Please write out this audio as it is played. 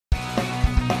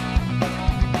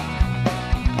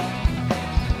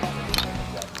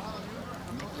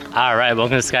All right,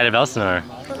 welcome to SKYDIVES Elsinore.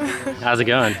 How's it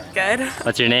going? Good.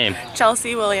 What's your name?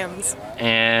 Chelsea Williams.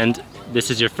 And this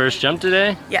is your first jump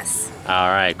today? Yes. All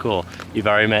right, cool. You've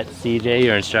already met CJ,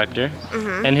 your instructor.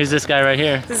 Mm-hmm. And who's this guy right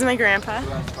here? This is my grandpa.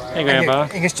 Hey, Grandpa.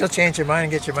 You can still change your mind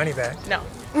and get your money back. No.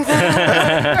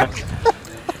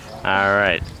 All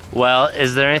right. Well,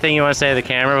 is there anything you want to say to the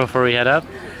camera before we head up?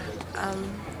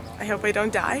 I hope I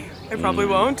don't die. I probably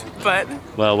won't, but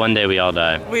Well, one day we all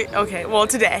die. okay. Well,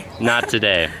 today. Not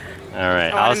today. All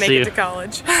right. I want to make see it you. to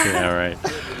college. Yeah, all right.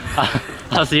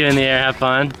 I'll see you in the air. Have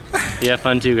fun. You have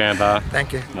fun too, Grandpa.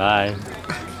 Thank you. Bye.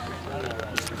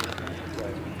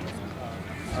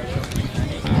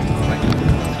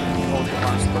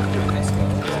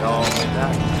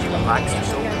 Relax your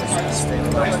shoulders. Stay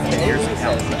relaxed.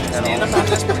 Stand up on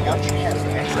this.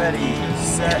 Ready,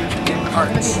 set,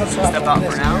 arch. Step out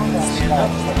for now. Stand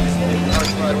up.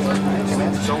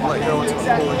 Don't let go until you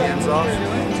pull the hands off.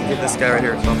 Give this guy right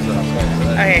here a thumbs up.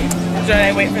 Okay. Should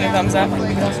I wait for the thumbs up?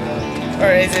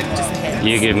 Or is it just a hand?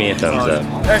 You give me a thumbs up.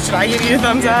 Or should I give you a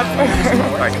thumbs up?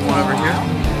 Alright, come on over here.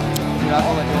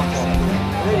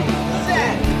 Ready,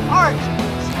 set, arch.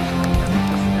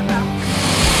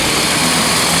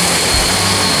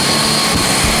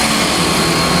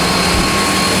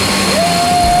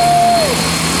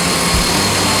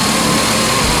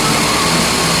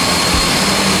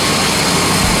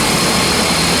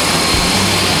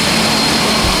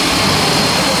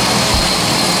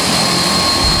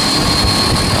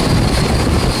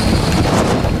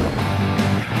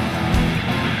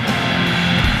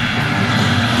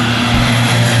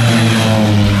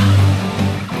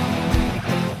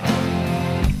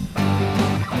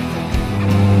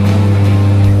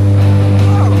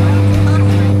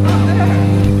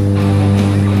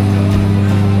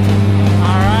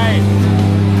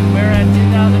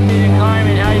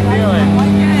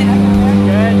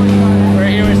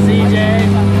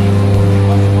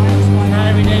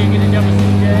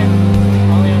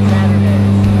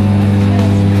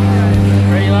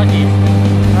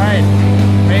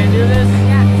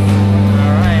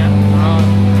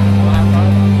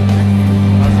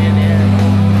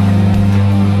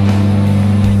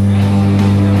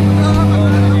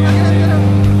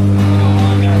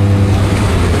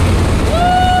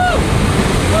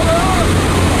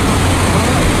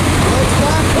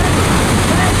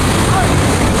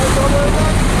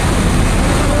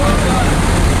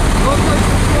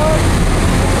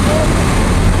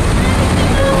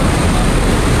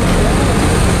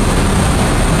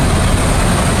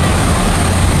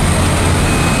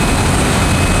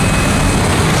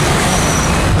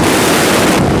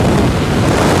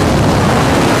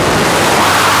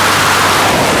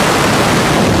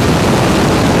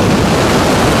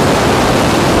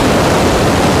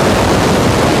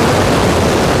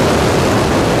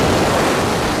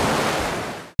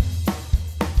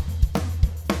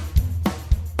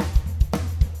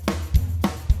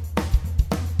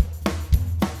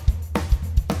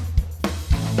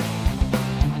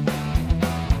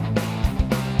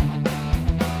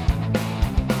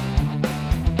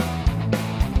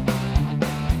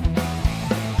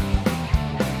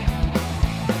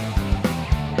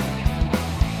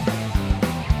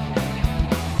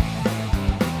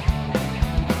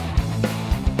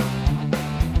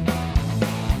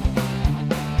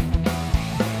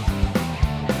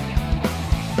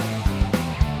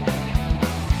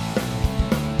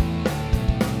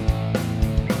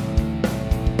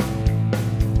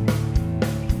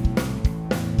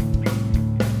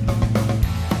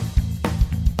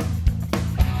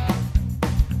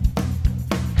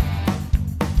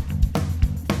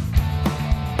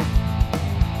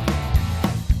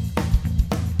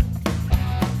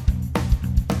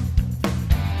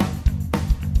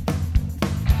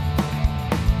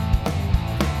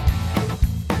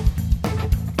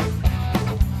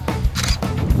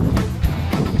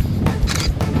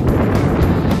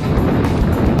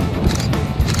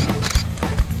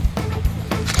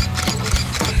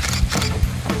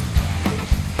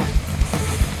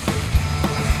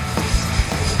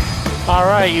 All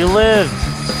right, you lived.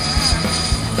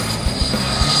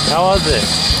 How was it?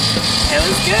 It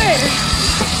was good.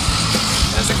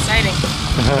 It was exciting.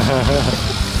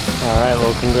 All right,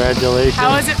 well, congratulations. How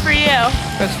was it for you?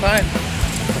 That's fine.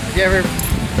 Have you ever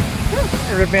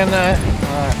been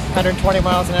 120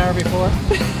 miles an hour before?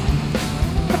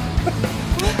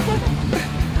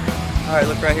 Alright,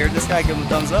 look right here. This guy, give him a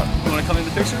thumbs up. You want to come in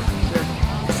the picture? Sure.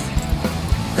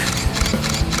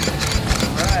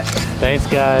 Alright. Thanks,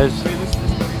 guys.